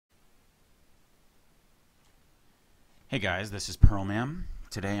Hey guys, this is Pearlmam.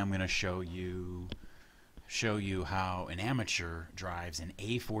 Today I'm going to show you how an amateur drives an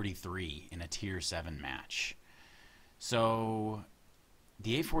A-43 in a Tier 7 match. So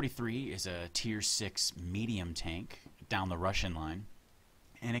the A-43 is a Tier 6 medium tank down the Russian line,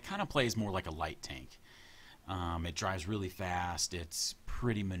 and it kind of plays more like a light tank. It drives really fast, it's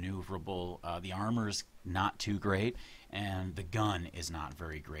pretty maneuverable, the armor's not too great, and the gun is not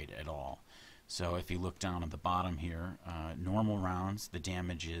very great at all. So if you look down at the bottom here, normal rounds, the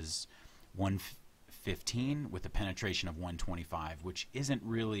damage is 115 with a penetration of 125, which isn't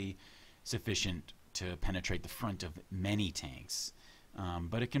really sufficient to penetrate the front of many tanks.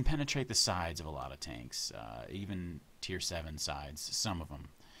 But it can penetrate the sides of a lot of tanks, even Tier 7 sides, some of them.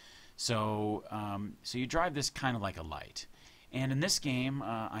 So, so you drive this kind of like a light. And in this game,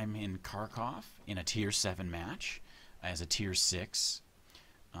 I'm in Kharkov in a Tier 7 match as a Tier 6.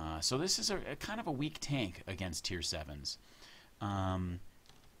 So this is a kind of a weak tank against Tier 7s. And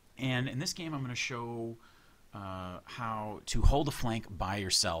in this game I'm going to show how to hold a flank by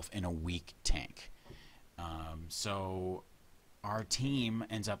yourself in a weak tank. So our team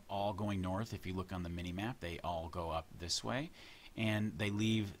ends up all going north. If you look on the mini-map, they all go up this way. And they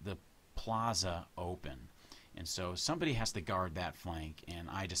leave the plaza open. And so somebody has to guard that flank, and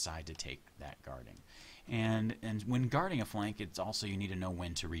I decide to take that guarding. And when guarding a flank, it's also you need to know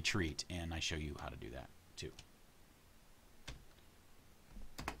when to retreat, and I show you how to do that too.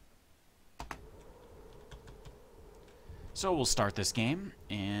 So we'll start this game,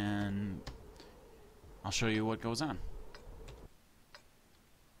 and I'll show you what goes on.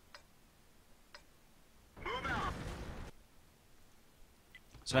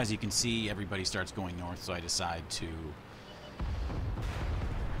 So as you can see, everybody starts going north, so I decide to,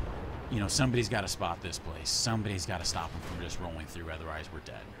 somebody's got to spot this place. Somebody's got to stop them from just rolling through, otherwise we're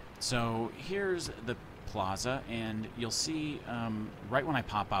dead. So here's the plaza, and you'll see right when I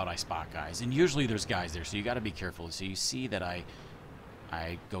pop out, I spot guys. And usually there's guys there, so you got to be careful. So you see that I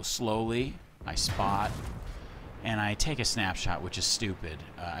go slowly, I spot, and I take a snapshot, which is stupid.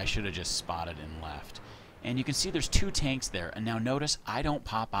 I should have just spotted and left. And you can see there's two tanks there. And now notice I don't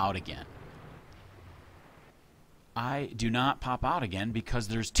pop out again. I do not pop out again because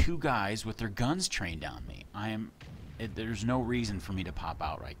there's two guys with their guns trained on me. There's no reason for me to pop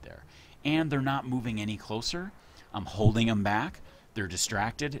out right there. And they're not moving any closer. I'm holding them back. They're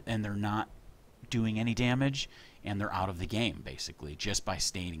distracted and they're not doing any damage. And they're out of the game, basically, just by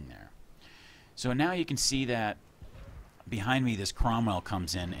staying there. So now you can see that behind me this Cromwell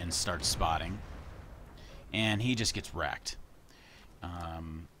comes in and starts spotting. And he just gets wrecked.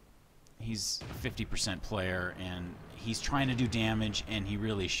 He's a 50% player, and he's trying to do damage, and he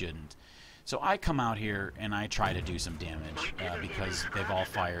really shouldn't. So I come out here, and I try to do some damage, because they've all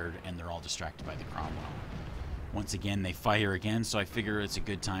fired, and they're all distracted by the Cromwell. Once again, they fire again, so I figure it's a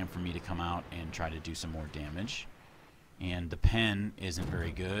good time for me to come out and try to do some more damage. And the pen isn't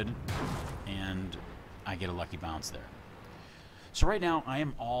very good, and I get a lucky bounce there. So right now, I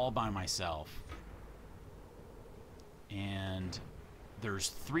am all by myself. And there's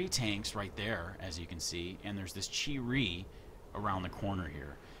three tanks right there, as you can see, and there's this Chi-Ri around the corner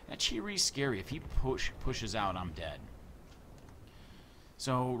here. That Chi-Ri's scary. If he pushes out, I'm dead.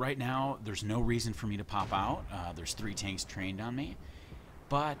 So right now, there's no reason for me to pop out. There's three tanks trained on me.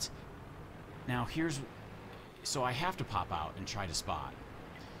 But now so I have to pop out and try to spot.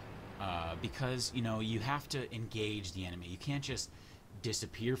 Because, you have to engage the enemy. You can't just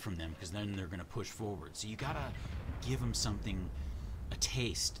disappear from them, because then they're going to push forward. So you got to give them something, a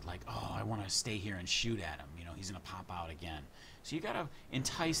taste, like, oh, I want to stay here and shoot at him. He's going to pop out again. So you got to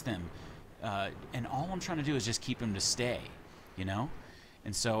entice them, and all I'm trying to do is just keep them to stay,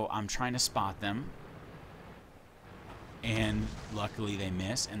 And so I'm trying to spot them, and luckily they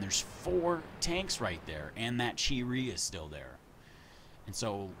miss, and there's four tanks right there, and that Chi-Ri is still there. And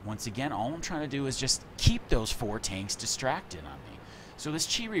so once again, all I'm trying to do is just keep those four tanks distracted on me. So this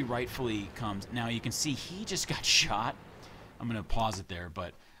Chi-Ri rightfully comes. Now you can see he just got shot. I'm going to pause it there,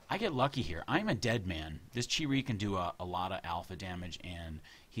 but I get lucky here. I'm a dead man. This Chi-Ri can do a lot of alpha damage, and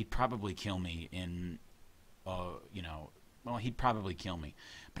he'd probably kill me in, well, he'd probably kill me.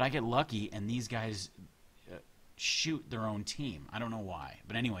 But I get lucky, and these guys shoot their own team. I don't know why.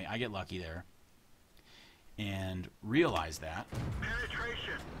 But anyway, I get lucky there and realize that.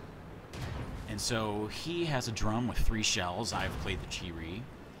 Penetration. And so he has a drum with 3 shells. I've played the Chi-Ri,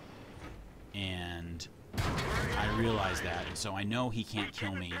 and I realize that, and so I know he can't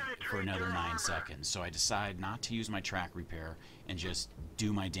kill me for another 9 seconds. So I decide not to use my track repair and just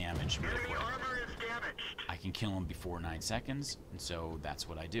do my damage real quick. I can kill him before 9 seconds, and so that's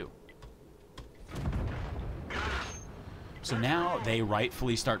what I do. So now they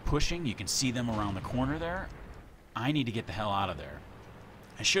rightfully start pushing. You can see them around the corner there. I need to get the hell out of there.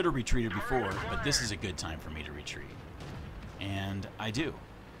 I should have retreated before, but this is a good time for me to retreat. And I do.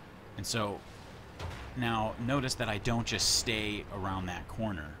 And so now notice that I don't just stay around that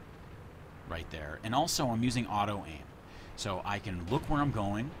corner right there. And also I'm using auto aim. So I can look where I'm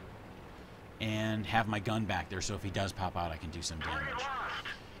going and have my gun back there, so if he does pop out I can do some damage.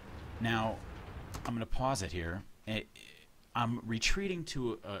 Now I'm going to pause it here. I'm retreating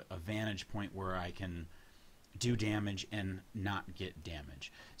to a vantage point where I can do damage and not get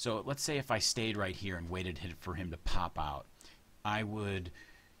damage. So let's say if I stayed right here and waited for him to pop out, we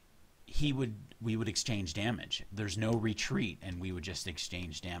would exchange damage. There's no retreat, and we would just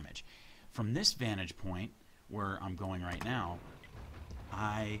exchange damage. From this vantage point where I'm going right now,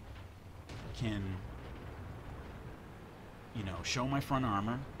 I can, you know, show my front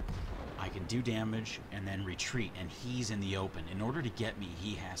armor, I can do damage and then retreat, and he's in the open. In order to get me,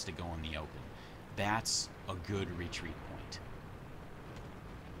 he has to go in the open. That's a good retreat point.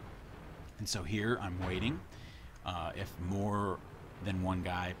 And so here I'm waiting. If more than one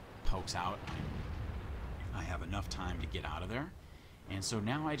guy pokes out, I have enough time to get out of there. And so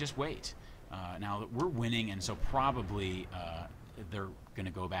now I just wait. Now we're winning, and so probably they're going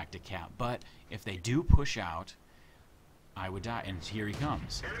to go back to cap. But if they do push out, I would die. And here he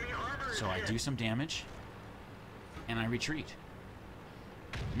comes. So I do some damage, and I retreat.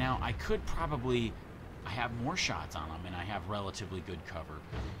 Now I could probably, I have more shots on him, and I have relatively good cover.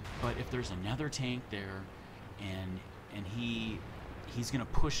 But if there's another tank there, and he's going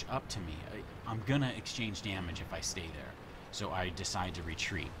to push up to me, I'm going to exchange damage if I stay there. So I decide to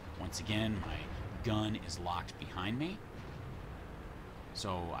retreat. Once again, my gun is locked behind me,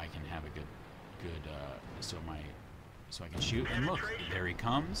 so I can have a good so I can shoot. And look, there he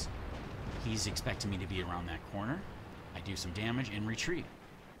comes. He's expecting me to be around that corner. I do some damage and retreat.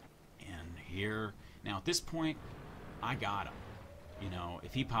 And here, now at this point, I got him. You know,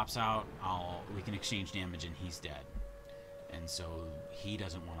 if he pops out, we can exchange damage and he's dead. And so he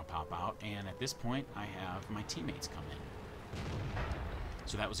doesn't want to pop out. And at this point, I have my teammates come in.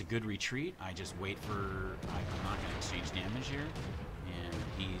 So that was a good retreat. I just wait for, I'm not going to exchange damage here. And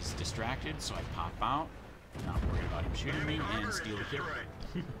he's distracted, so I pop out. Not worried about him shooting me, and steal the kill.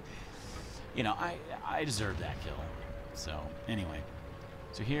 You know, I deserve that kill. So anyway,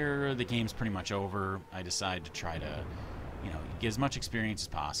 so here the game's pretty much over. I decide to try to, you know, get as much experience as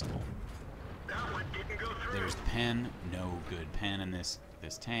possible. There's the pen, no good pen in this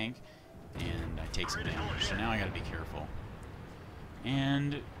tank, and I take some damage. So now I got to be careful.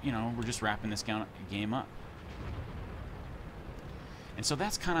 And you know, we're just wrapping this game up. And so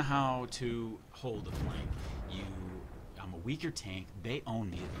that's kind of how to hold the flank. I'm a weaker tank. They own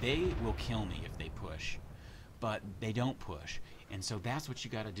me. They will kill me if they push, but they don't push. And so that's what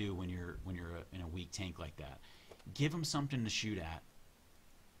you got to do when you're in a weak tank like that. Give them something to shoot at.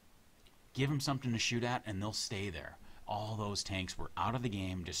 Give them something to shoot at, and they'll stay there. All those tanks were out of the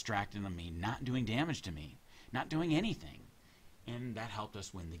game, distracting me, not doing damage to me, not doing anything, and that helped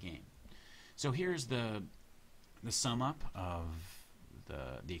us win the game. So here's the sum up of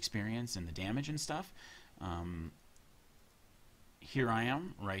the experience and the damage and stuff. Here I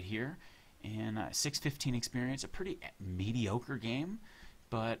am right here, and 615 experience, a pretty mediocre game,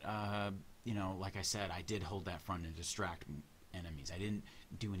 but you know, like I said, I did hold that front and distract enemies. I didn't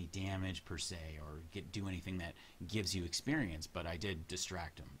do any damage per se or do anything that gives you experience, but I did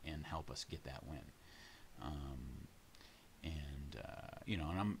distract them and help us get that win. You know,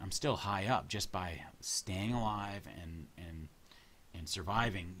 and I'm still high up. Just by staying alive and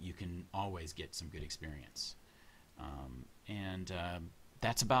surviving, you can always get some good experience.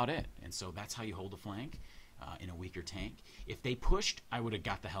 That's about it. And so that's how you hold a flank in a weaker tank. If they pushed, I would have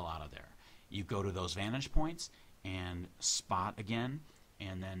got the hell out of there. You go to those vantage points and spot again,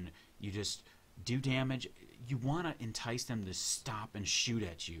 and then you just do damage. You want to entice them to stop and shoot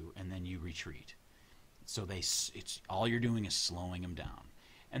at you, and then you retreat. So it's all you're doing is slowing them down.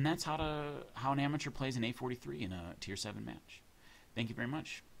 And that's how an amateur plays an A-43 in a Tier 7 match. Thank you very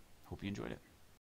much. Hope you enjoyed it.